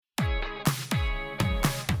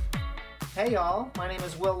Hey y'all, my name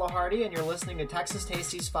is Will Lahardy and you're listening to Texas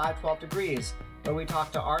Tasty's 512 Degrees, where we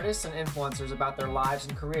talk to artists and influencers about their lives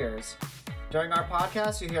and careers. During our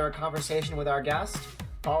podcast, you hear a conversation with our guest,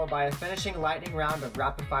 followed by a finishing lightning round of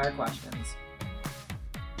rapid-fire questions.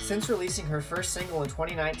 Since releasing her first single in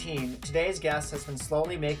 2019, today's guest has been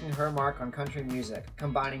slowly making her mark on country music,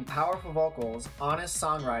 combining powerful vocals, honest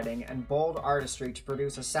songwriting, and bold artistry to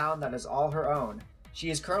produce a sound that is all her own. She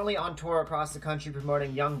is currently on tour across the country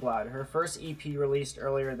promoting Youngblood, her first EP released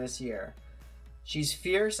earlier this year. She's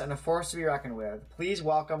fierce and a force to be reckoned with. Please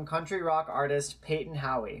welcome country rock artist Peyton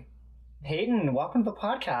Howie. Peyton, welcome to the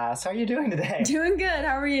podcast. How are you doing today? Doing good.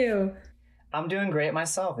 How are you? I'm doing great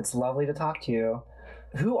myself. It's lovely to talk to you.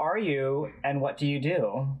 Who are you and what do you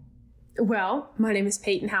do? Well, my name is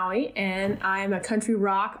Peyton Howie and I'm a country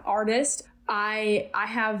rock artist. I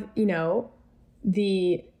have,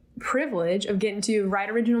 the privilege of getting to write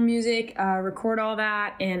original music, record all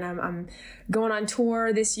that, and I'm going on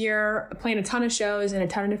tour this year, playing a ton of shows in a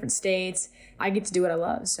ton of different states. I get to do what I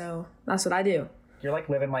love, so that's what I do. You're like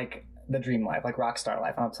living like the dream life, like rock star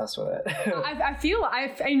life. I'm obsessed with it. I feel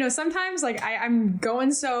sometimes like I'm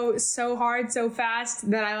going so hard, so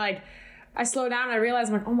fast that I slow down and I realize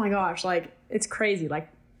I'm like, oh my gosh, like it's crazy. Like,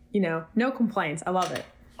 no complaints. I love it.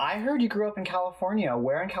 I heard you grew up in California.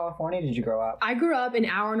 Where in California did you grow up? I grew up an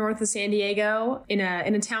hour north of San Diego in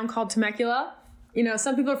a town called Temecula.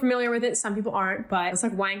 Some people are familiar with it, some people aren't, but it's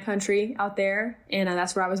like wine country out there. And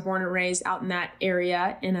that's where I was born and raised, out in that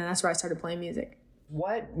area. And that's where I started playing music.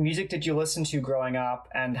 What music did you listen to growing up,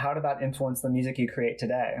 and how did that influence the music you create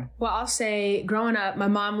today? Well, I'll say growing up, my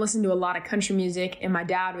mom listened to a lot of country music, and my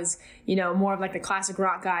dad was, more of like the classic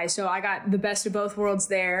rock guy. So I got the best of both worlds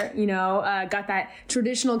there, got that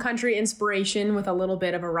traditional country inspiration with a little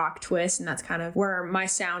bit of a rock twist, and that's kind of where my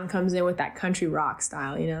sound comes in with that country rock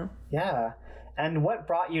style, Yeah. And what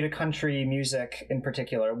brought you to country music in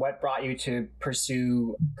particular? What brought you to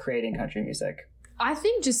pursue creating country music? I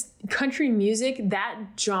think just country music, that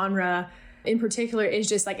genre in particular is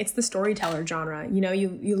just like, it's the storyteller genre.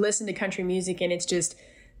 You listen to country music and it's just,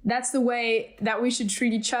 that's the way that we should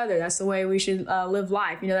treat each other. That's the way we should live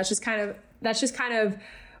life. That's just kind of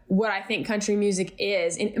what I think country music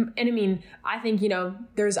is. And I mean, I think,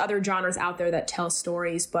 there's other genres out there that tell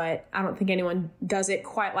stories, but I don't think anyone does it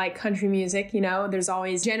quite like country music. There's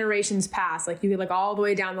always generations past, like you could look all the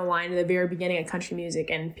way down the line to the very beginning of country music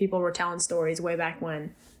and people were telling stories way back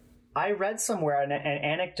when. I read somewhere an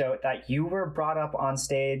anecdote that you were brought up on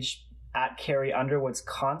stage at Carrie Underwood's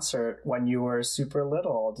concert when you were super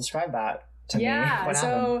little. Describe that. Yeah,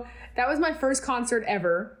 so that was my first concert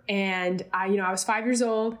ever. And I was 5 years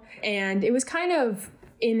old and it was kind of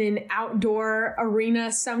in an outdoor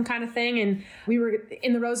arena, some kind of thing. And we were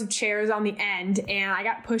in the rows of chairs on the end and I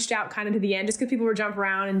got pushed out kind of to the end just because people were jumping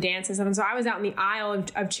around and dancing and stuff. And so I was out in the aisle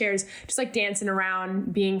of chairs, just like dancing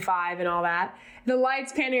around, being 5 and all that. The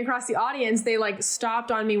lights panning across the audience, they stopped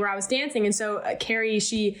on me where I was dancing. And so Carrie,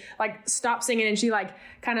 she stopped singing and she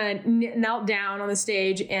kind of knelt down on the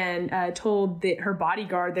stage and told her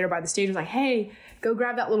bodyguard there by the stage was like, hey, go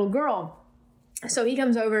grab that little girl. So he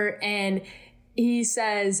comes over and he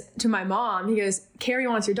says to my mom, he goes, Carrie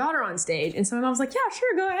wants your daughter on stage. And so my mom was like, yeah,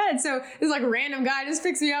 sure, go ahead. So this random guy just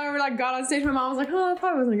picks me up and got on stage. My mom was like, oh, that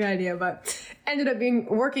probably wasn't a good idea, but ended up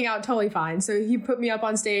working out totally fine. So he put me up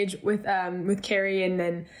on stage with Carrie and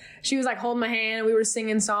then she was holding my hand and we were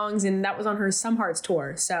singing songs and that was on her Some Hearts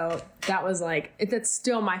tour. So that was that's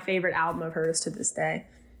still my favorite album of hers to this day.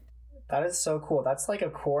 That is so cool. That's a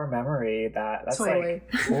core memory. That's totally.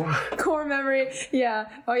 Core memory. Yeah.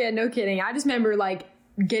 Oh yeah, no kidding. I just remember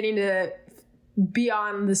getting to be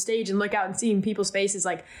on the stage and look out and seeing people's faces,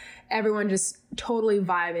 everyone just totally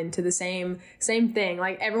vibing to the same thing.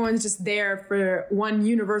 Everyone's just there for one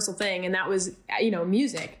universal thing, and that was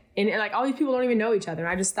music. And all these people don't even know each other.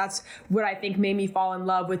 That's what I think made me fall in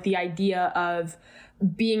love with the idea of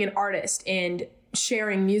being an artist and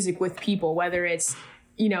sharing music with people, whether it's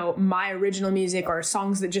my original music or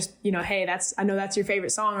songs that just, hey, I know that's your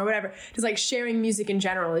favorite song or whatever. Just sharing music in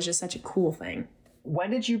general is just such a cool thing.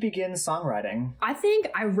 When did you begin songwriting? I think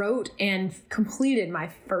I wrote and completed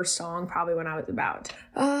my first song probably when I was about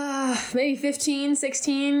maybe 15,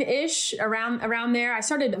 16-ish, around there. I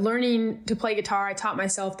started learning to play guitar. I taught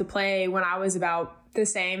myself to play when I was about the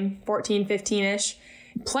same, 14, 15-ish.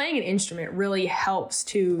 Playing an instrument really helps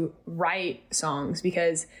to write songs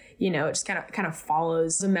because it just kind of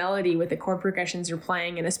follows the melody with the chord progressions you're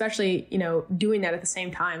playing. And especially, doing that at the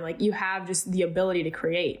same time, you have just the ability to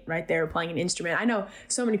create right there playing an instrument. I know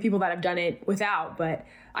so many people that have done it without, but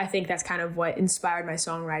I think that's kind of what inspired my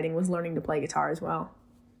songwriting was learning to play guitar as well.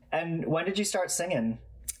 And when did you start singing?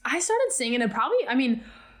 I started singing it probably, I mean,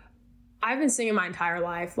 I've been singing my entire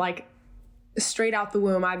life, like straight out the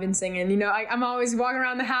womb. I've been singing, you know, I'm always walking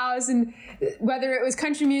around the house, and whether it was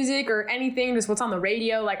country music or anything, just what's on the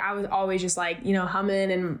radio, like I was always just like, you know,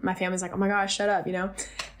 humming, and my family's like, oh my gosh, shut up, you know?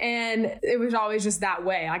 And it was always just that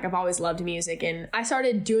way. Like I've always loved music, and I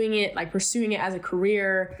started doing it, like pursuing it as a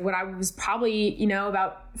career when I was probably, you know,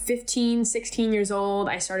 about 15, 16 years old.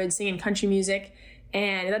 I started singing country music.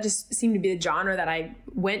 And that just seemed to be the genre that I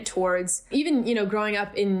went towards. Even, you know, growing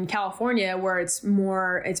up in California, where it's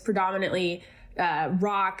predominantly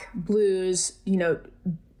rock, blues, you know,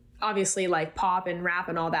 obviously like pop and rap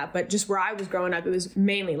and all that. But just where I was growing up, it was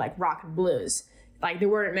mainly like rock and blues. Like there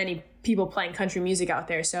weren't many people playing country music out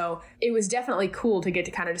there. So it was definitely cool to get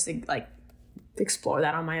to kind of just like explore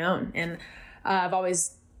that on my own. And I've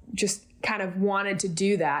always just kind of wanted to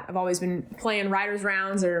do that. I've always been playing writers'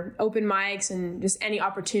 rounds or open mics, and just any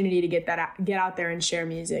opportunity to get out there and share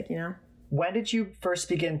music, you know? When did you first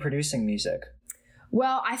begin producing music?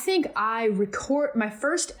 Well, I think my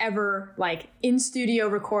first ever like in studio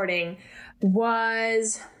recording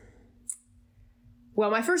was,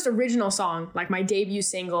 well, my first original song, like my debut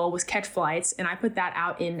single, was Catch Flights, and I put that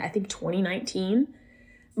out in, I think, 2019.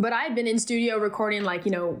 But I had been in studio recording like,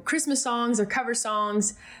 you know, Christmas songs or cover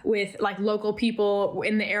songs with like local people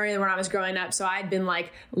in the area when I was growing up. So I'd been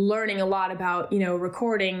like learning a lot about, you know,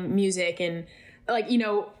 recording music, and like, you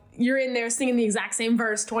know, you're in there singing the exact same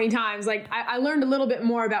verse 20 times. Like I learned a little bit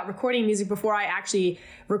more about recording music before I actually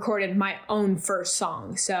recorded my own first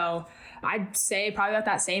song. So I'd say probably about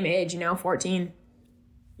that same age, you know, 14.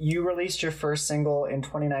 You released your first single in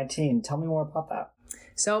 2019. Tell me more about that.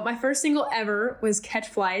 So my first single ever was Catch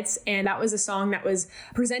Flights, and that was a song that was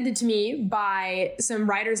presented to me by some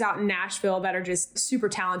writers out in Nashville that are just super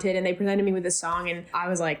talented, and they presented me with this song, and I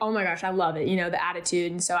was like, oh my gosh, I love it, you know, the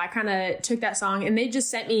attitude. And so I kind of took that song, and they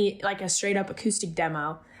just sent me like a straight up acoustic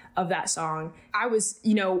demo of that song. I was,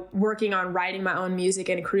 you know, working on writing my own music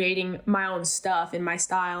and creating my own stuff in my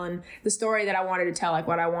style and the story that I wanted to tell, like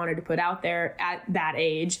what I wanted to put out there at that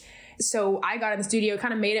age. So I got in the studio,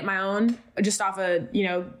 kind of made it my own, just off a, you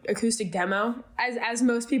know, acoustic demo, as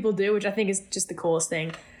most people do, which I think is just the coolest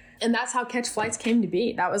thing. And that's how Catch Flights came to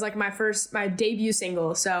be. That was like my debut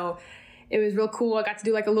single. So it was real cool. I got to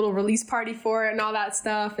do like a little release party for it and all that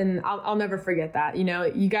stuff. And I'll never forget that. You know,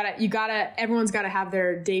 everyone's gotta have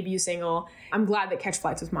their debut single. I'm glad that Catch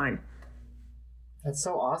Flights was mine. That's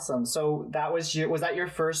so awesome. So was that your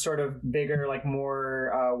first sort of bigger, like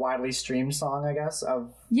more widely streamed song, I guess?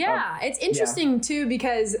 It's interesting too,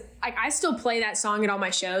 because like I still play that song at all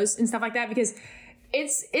my shows and stuff like that, because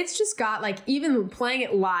it's just got like, even playing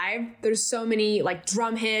it live, there's so many like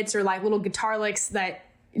drum hits or like little guitar licks that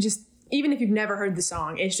just, even if you've never heard the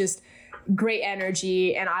song, it's just great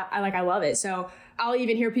energy, and I love it. So I'll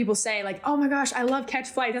even hear people say like, oh my gosh, I love Catch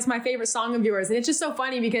Flight. That's my favorite song of yours. And it's just so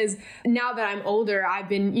funny because now that I'm older, I've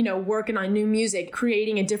been, you know, working on new music,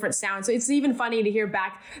 creating a different sound. So it's even funny to hear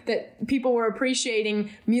back that people were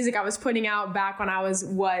appreciating music I was putting out back when I was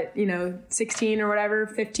 16 or whatever,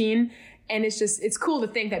 15. And it's cool to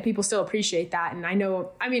think that people still appreciate that. And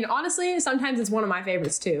honestly, sometimes it's one of my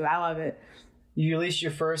favorites too. I love it. You released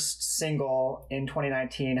your first single in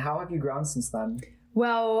 2019. How have you grown since then?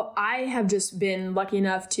 Well, I have just been lucky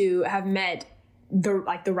enough to have met the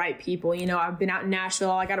right people. You know, I've been out in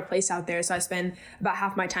Nashville. I got a place out there, so I spend about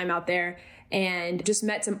half my time out there, and just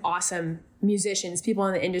met some awesome musicians, people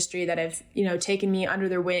in the industry that have, you know, taken me under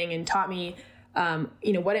their wing and taught me,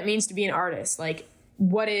 what it means to be an artist, like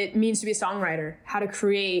what it means to be a songwriter, how to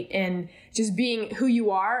create, and just being who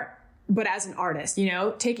you are, but as an artist, you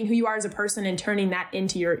know, taking who you are as a person and turning that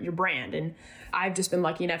into your brand. And I've just been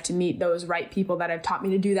lucky enough to meet those right people that have taught me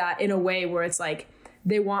to do that in a way where it's like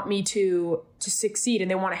they want me to succeed and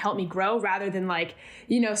they want to help me grow, rather than like,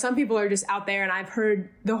 you know, some people are just out there, and I've heard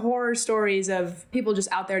the horror stories of people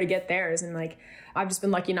just out there to get theirs. And like, I've just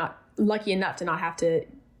been lucky enough to not have to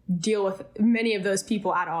deal with many of those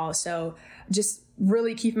people at all. So just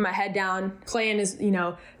really keeping my head down, playing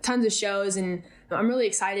tons of shows, and I'm really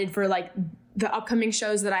excited for like the upcoming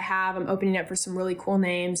shows that I have. I'm opening up for some really cool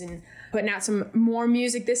names and putting out some more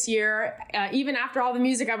music this year, even after all the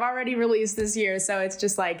music I've already released this year. So it's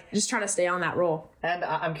just trying to stay on that roll. And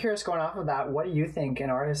I'm curious, going off of that, what do you think an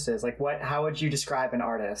artist is? Like, how would you describe an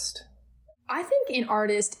artist? I think an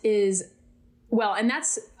artist is, well, and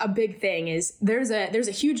that's a big thing, is there's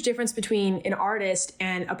a huge difference between an artist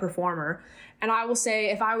and a performer. And I will say,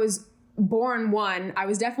 if I was born one, I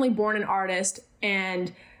was definitely born an artist,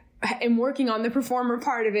 and am working on the performer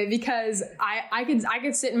part of it, because I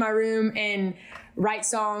could sit in my room and write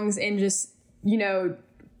songs and just, you know,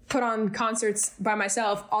 put on concerts by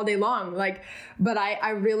myself all day long. Like, but I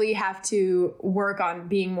really have to work on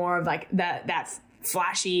being more of like that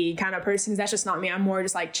flashy kind of person. That's just not me. I'm more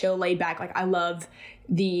just like chill, laid back. Like I love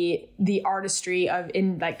the artistry of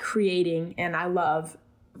in like creating, and I love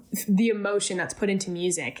the emotion that's put into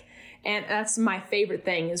music. And that's my favorite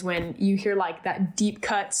thing is when you hear like that deep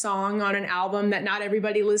cut song on an album that not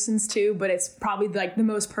everybody listens to, but it's probably like the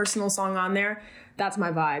most personal song on there. That's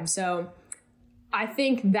my vibe. So I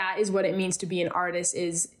think that is what it means to be an artist,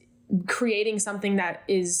 is creating something that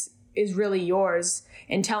is really yours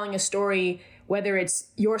and telling a story, whether it's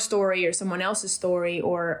your story or someone else's story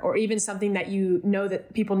or even something that you know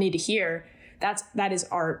that people need to hear. That is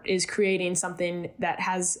art, is creating something that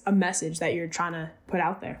has a message that you're trying to put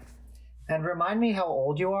out there. And remind me how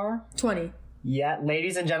old you are? 20. Yeah,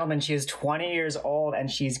 ladies and gentlemen, she is 20 years old and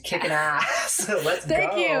she's kicking ass. Let's go.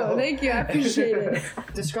 Thank you. I appreciate it.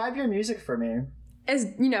 Describe your music for me. As,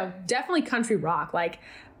 definitely country rock. Like,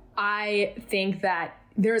 I think that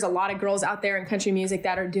there's a lot of girls out there in country music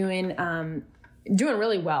that are doing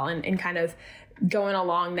really well and kind of going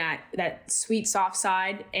along that sweet, soft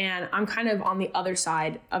side. And I'm kind of on the other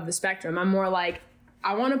side of the spectrum. I'm more like,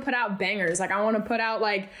 I want to put out bangers. Like, I want to put out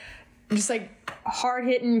like just like hard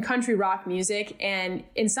hitting country rock music. And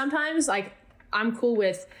sometimes like I'm cool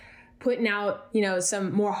with putting out,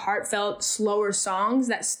 some more heartfelt, slower songs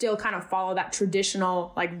that still kind of follow that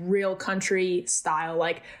traditional, like real country style.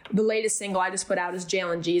 Like the latest single I just put out is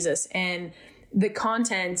Jail and Jesus. And the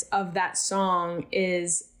content of that song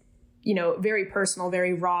is, very personal,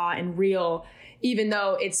 very raw and real, even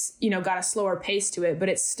though it's, got a slower pace to it, but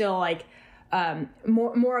it's still like,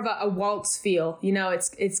 more of a waltz feel,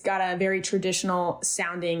 it's got a very traditional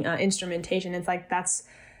sounding instrumentation. It's like that's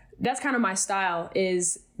kind of my style,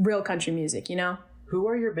 is real country music. Who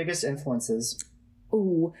are your biggest influences?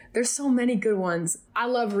 Ooh, there's so many good ones. I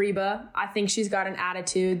love Reba. I think she's got an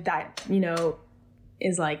attitude that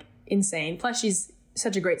is like insane. Plus she's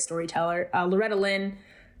such a great storyteller. Loretta Lynn,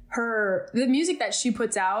 the music that she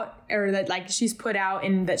puts out, or that like she's put out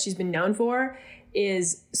and that she's been known for,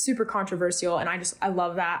 is super controversial, and I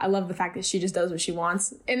love that. I love the fact that she just does what she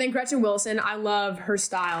wants. And then Gretchen Wilson, I love her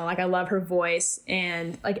style. Like I love her voice,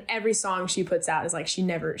 and like every song she puts out is like she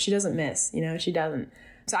doesn't miss, she doesn't.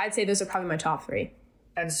 So I'd say those are probably my top 3.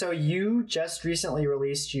 And so you just recently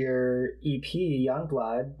released your EP,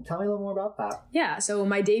 Youngblood. Tell me a little more about that. Yeah, so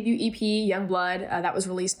my debut EP, Youngblood, that was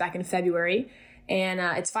released back in February. And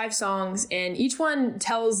it's 5 songs, and each one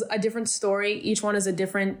tells a different story. Each one is a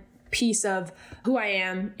different piece of who I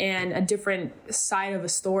am and a different side of a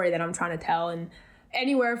story that I'm trying to tell. And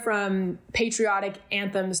anywhere from patriotic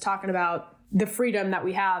anthems talking about the freedom that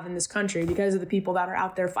we have in this country because of the people that are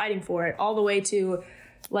out there fighting for it, all the way to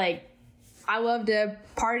like, I love to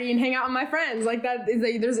party and hang out with my friends. Like that is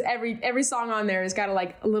like, there's every song on there has got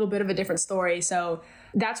a little bit of a different story. So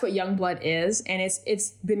that's what Youngblood is. And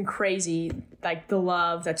it's been crazy. Like the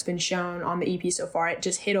love that's been shown on the EP so far. It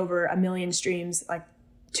just hit over 1 million streams like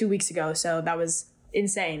 2 weeks ago. So that was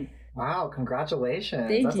insane. Wow. Congratulations.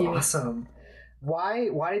 Thank you. That's awesome. Why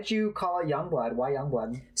did you call it Youngblood? Why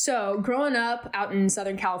Youngblood? So growing up out in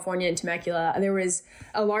Southern California in Temecula, there was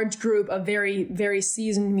a large group of very, very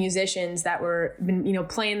seasoned musicians that were been,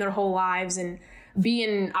 playing their whole lives. And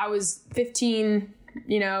I was 15,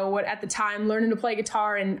 at the time, learning to play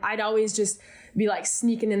guitar. And I'd always just be like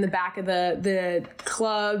sneaking in the back of the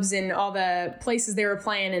clubs and all the places they were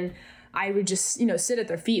playing. And I would just, sit at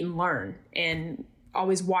their feet and learn, and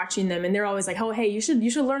always watching them. And they're always like, oh, hey, you should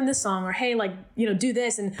learn this song, or hey, like, do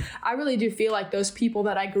this. And I really do feel like those people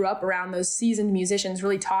that I grew up around, those seasoned musicians,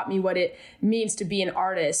 really taught me what it means to be an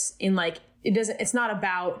artist. In like, it's not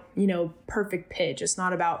about, perfect pitch. It's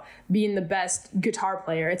not about being the best guitar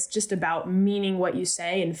player. It's just about meaning what you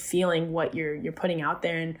say and feeling what you're putting out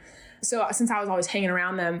there. And so since I was always hanging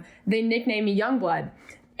around them, they nicknamed me Youngblood.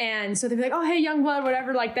 And so they'd be like, oh, hey, Youngblood,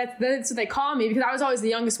 whatever. Like that's what they call me, because I was always the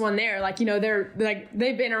youngest one there. Like, they're like,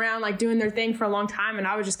 they've been around like doing their thing for a long time. And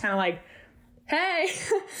I was just kind of like, hey.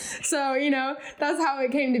 So, that's how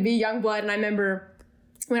it came to be Youngblood. And I remember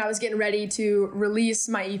when I was getting ready to release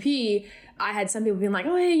my EP, I had some people being like,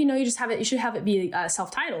 oh, hey, you should have it be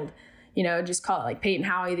self-titled, just call it like Peyton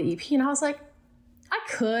Howie, the EP. And I was like, I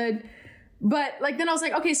could. But like, then I was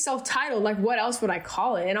like, okay, self-titled, like what else would I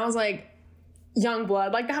call it? And I was like,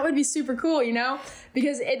 Youngblood, like that would be super cool,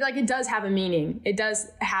 because it does have a meaning. It does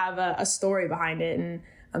have a story behind it.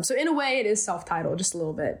 And so in a way it is self-titled just a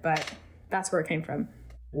little bit, but that's where it came from.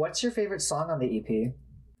 What's your favorite song on the EP?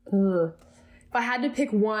 If I had to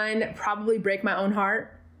pick one, probably Break My Own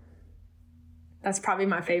Heart. That's probably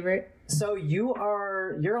my favorite. So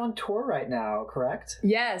you're on tour right now, correct?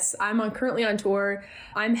 Yes, I'm currently on tour.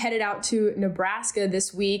 I'm headed out to Nebraska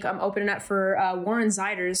this week. I'm opening up for Warren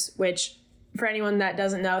Zeiders, which for anyone that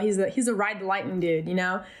doesn't know, he's a Ride the Lightning dude, you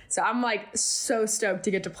know? So I'm like so stoked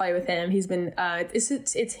to get to play with him. He's been,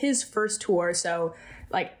 it's his first tour. So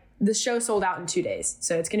like the show sold out in 2 days.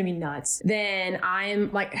 So it's going to be nuts. Then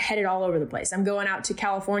I'm like headed all over the place. I'm going out to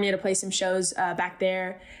California to play some shows back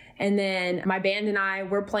there. And then my band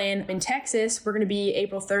and we're playing in Texas. We're going to be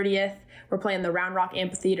April 30th. We're playing the Round Rock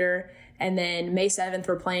Amphitheater. And then May 7th,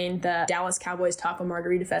 we're playing the Dallas Cowboys Taco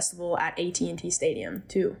Margarita Festival at AT&T Stadium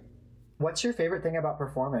too. What's your favorite thing about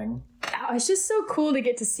performing? Oh, it's just so cool to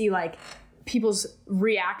get to see like people's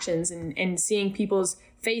reactions and seeing people's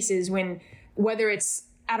faces whether it's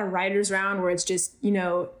at a writer's round where it's just,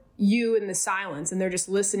 you in the silence and they're just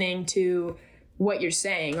listening to what you're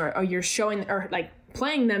saying or you're showing or like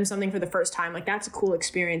playing them something for the first time. Like that's a cool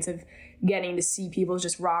experience of getting to see people's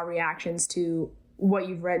just raw reactions to what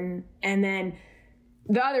you've written. And then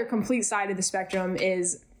the other complete side of the spectrum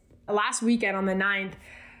is last weekend on the 9th,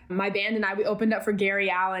 my band and we opened up for Gary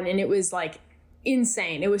Allan, and it was like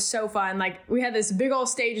insane. It was so fun. Like we had this big old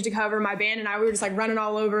stage to cover. My band and we were just like running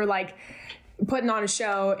all over, like putting on a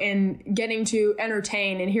show and getting to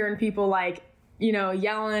entertain and hearing people like,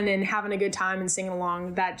 yelling and having a good time and singing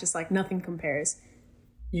along. That just like nothing compares.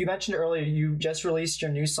 You mentioned earlier you just released your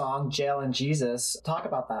new song, Jail and Jesus. Talk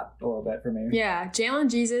about that a little bit for me. Yeah, Jail and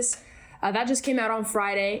Jesus. That just came out on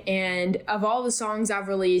Friday. And of all the songs I've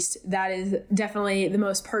released, that is definitely the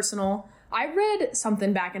most personal. I read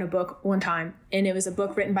something back in a book one time, and it was a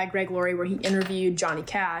book written by Greg Laurie where he interviewed Johnny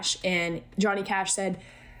Cash. And Johnny Cash said,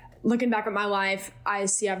 looking back at my life, I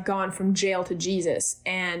see I've gone from jail to Jesus.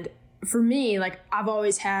 And for me, like I've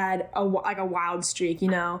always had a wild streak,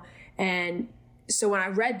 and so when I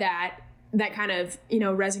read that kind of,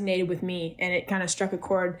 resonated with me, and it kind of struck a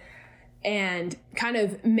chord and kind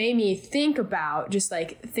of made me think about just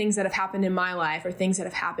like things that have happened in my life or things that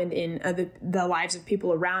have happened in the lives of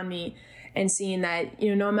people around me, and seeing that,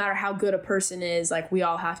 no matter how good a person is, like we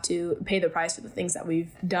all have to pay the price for the things that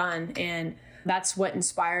we've done. And that's what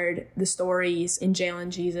inspired the stories in Jail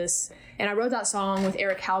and Jesus. And I wrote that song with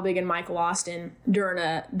Eric Halbig and Michael Austin during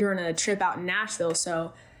a trip out in Nashville.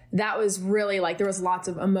 So that was really like, there was lots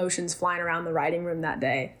of emotions flying around the writing room that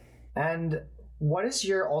day. And what is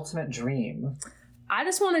your ultimate dream? I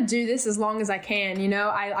just want to do this as long as I can.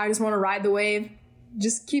 I just want to ride the wave,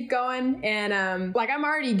 just keep going. And I'm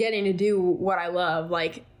already getting to do what I love.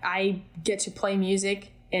 Like I get to play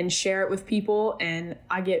music and share it with people, and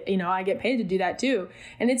I get paid to do that too.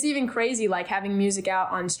 And it's even crazy, like having music out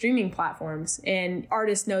on streaming platforms, and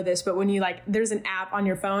artists know this, but when you there's an app on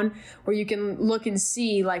your phone where you can look and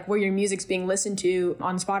see like where your music's being listened to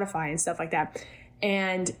on Spotify and stuff like that.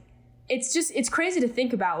 And it's crazy to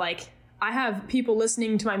think about. Like I have people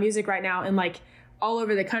listening to my music right now and like all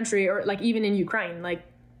over the country, or like even in Ukraine, like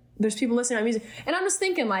there's people listening to my music. And I'm just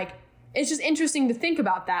thinking like, it's just interesting to think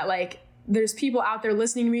about that. Like there's people out there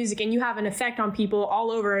listening to music, and you have an effect on people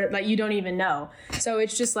all over that you don't even know. So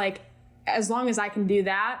it's just like, as long as I can do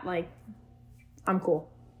that, like I'm cool.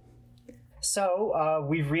 So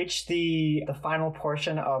we've reached the final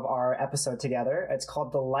portion of our episode together. It's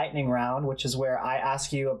called the lightning round, which is where I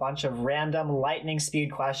ask you a bunch of random lightning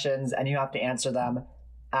speed questions, and you have to answer them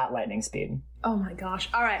at lightning speed. Oh my gosh.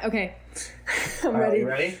 All right. Okay. I'm ready. ready. You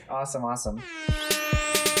ready? Awesome.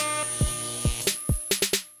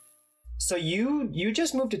 So you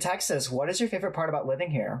just moved to Texas. What is your favorite part about living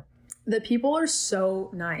here? The people are so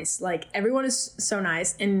nice. Like everyone is so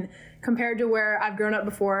nice. And compared to where I've grown up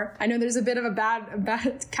before, I know there's a bit of a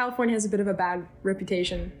bad California has a bit of a bad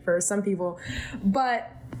reputation for some people, but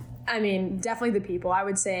I mean, definitely the people. I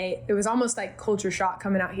would say it was almost like culture shock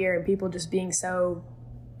coming out here and people just being so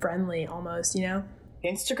friendly almost,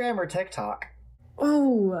 Instagram or TikTok?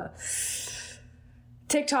 Oh,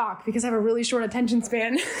 TikTok, because I have a really short attention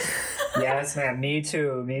span. Yes, man. Me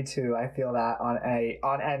too. I feel that on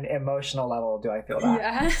an emotional level. Do I feel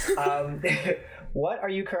that? Yeah. What are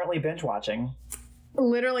you currently binge watching?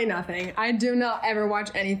 Literally nothing. I do not ever watch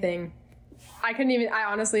anything. I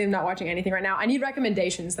honestly am not watching anything right now. I need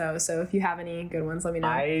recommendations though, so if you have any good ones, let me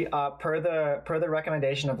know. Per the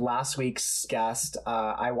recommendation of last week's guest,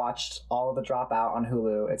 I watched all of The Dropout on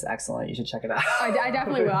Hulu. It's excellent. You should check it out. I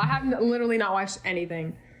definitely will. I have literally not watched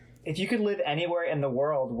anything. If you could live anywhere in the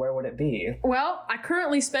world, where would it be? Well, I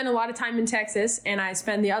currently spend a lot of time in Texas, and I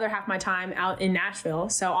spend the other half of my time out in Nashville.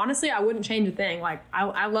 So honestly, I wouldn't change a thing. Like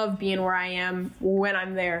I love being where I am when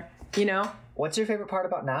I'm there, What's your favorite part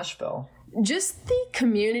about Nashville? Just the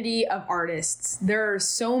community of artists. There are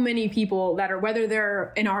so many people that are, whether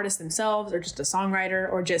they're an artist themselves or just a songwriter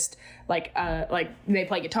or just like they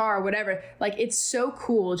play guitar or whatever. Like, it's so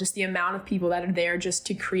cool, just the amount of people that are there just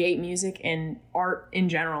to create music and art in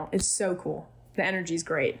general. It's so cool. The energy's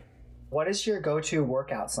great. What is your go-to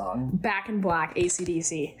workout song? Back in Black,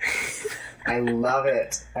 AC/DC. I love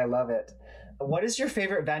it. I love it. What is your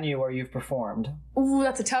favorite venue where you've performed? Ooh,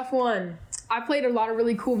 that's a tough one. I've played a lot of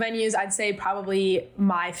really cool venues. I'd say probably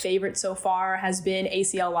my favorite so far has been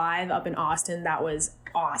ACL Live up in Austin. That was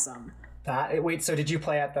awesome. Wait, so did you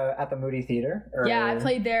play at the Moody Theater? Or? Yeah, I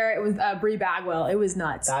played there. It was Brie Bagwell. It was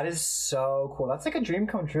nuts. That is so cool. That's like a dream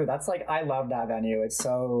come true. That's like, I love that venue. It's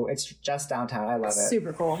just downtown. I love it.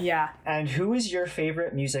 Super cool, yeah. And who is your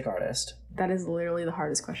favorite music artist? That is literally the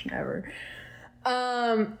hardest question ever.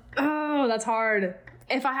 Oh, that's hard.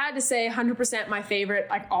 If I had to say 100% my favorite,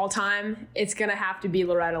 like all time, it's gonna have to be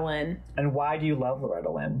Loretta Lynn. And why do you love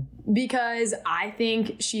Loretta Lynn? Because I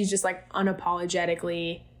think she's just like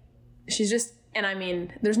unapologetically, and I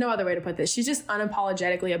mean, there's no other way to put this. She's just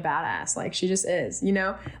unapologetically a badass. Like, she just is, you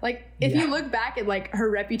know? Like, if you look back at like her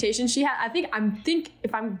reputation, she had, I think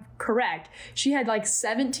if I'm correct, she had like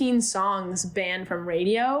 17 songs banned from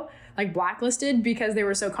radio, like blacklisted because they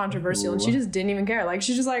were so controversial. Ooh. And she just didn't even care. Like,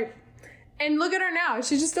 she's just like, and look at her now.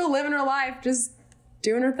 She's just still living her life, just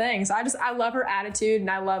doing her thing. So I love her attitude, and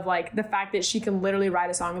I love like the fact that she can literally write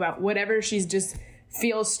a song about whatever she's just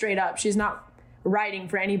feels straight up. She's not writing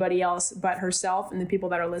for anybody else but herself and the people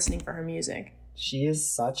that are listening for her music. She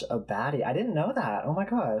is such a baddie. I didn't know that. Oh my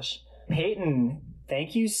gosh. Peyton,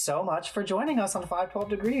 thank you so much for joining us on 512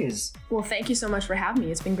 Degrees. Well, thank you so much for having me.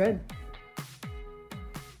 It's been good.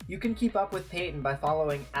 You can keep up with Peyton by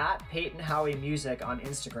following @PeytonHowieMusic on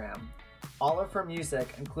Instagram. All of her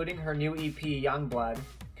music, including her new EP, Youngblood,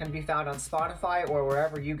 can be found on Spotify or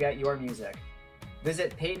wherever you get your music.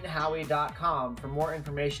 Visit PeytonHowie.com for more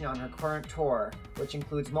information on her current tour, which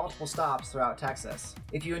includes multiple stops throughout Texas.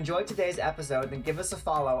 If you enjoyed today's episode, then give us a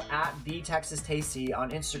follow @TheTexasTasty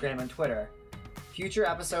on Instagram and Twitter. Future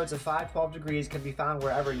episodes of 512 Degrees can be found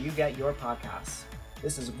wherever you get your podcasts.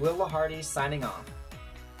 This is Will Lahardy signing off.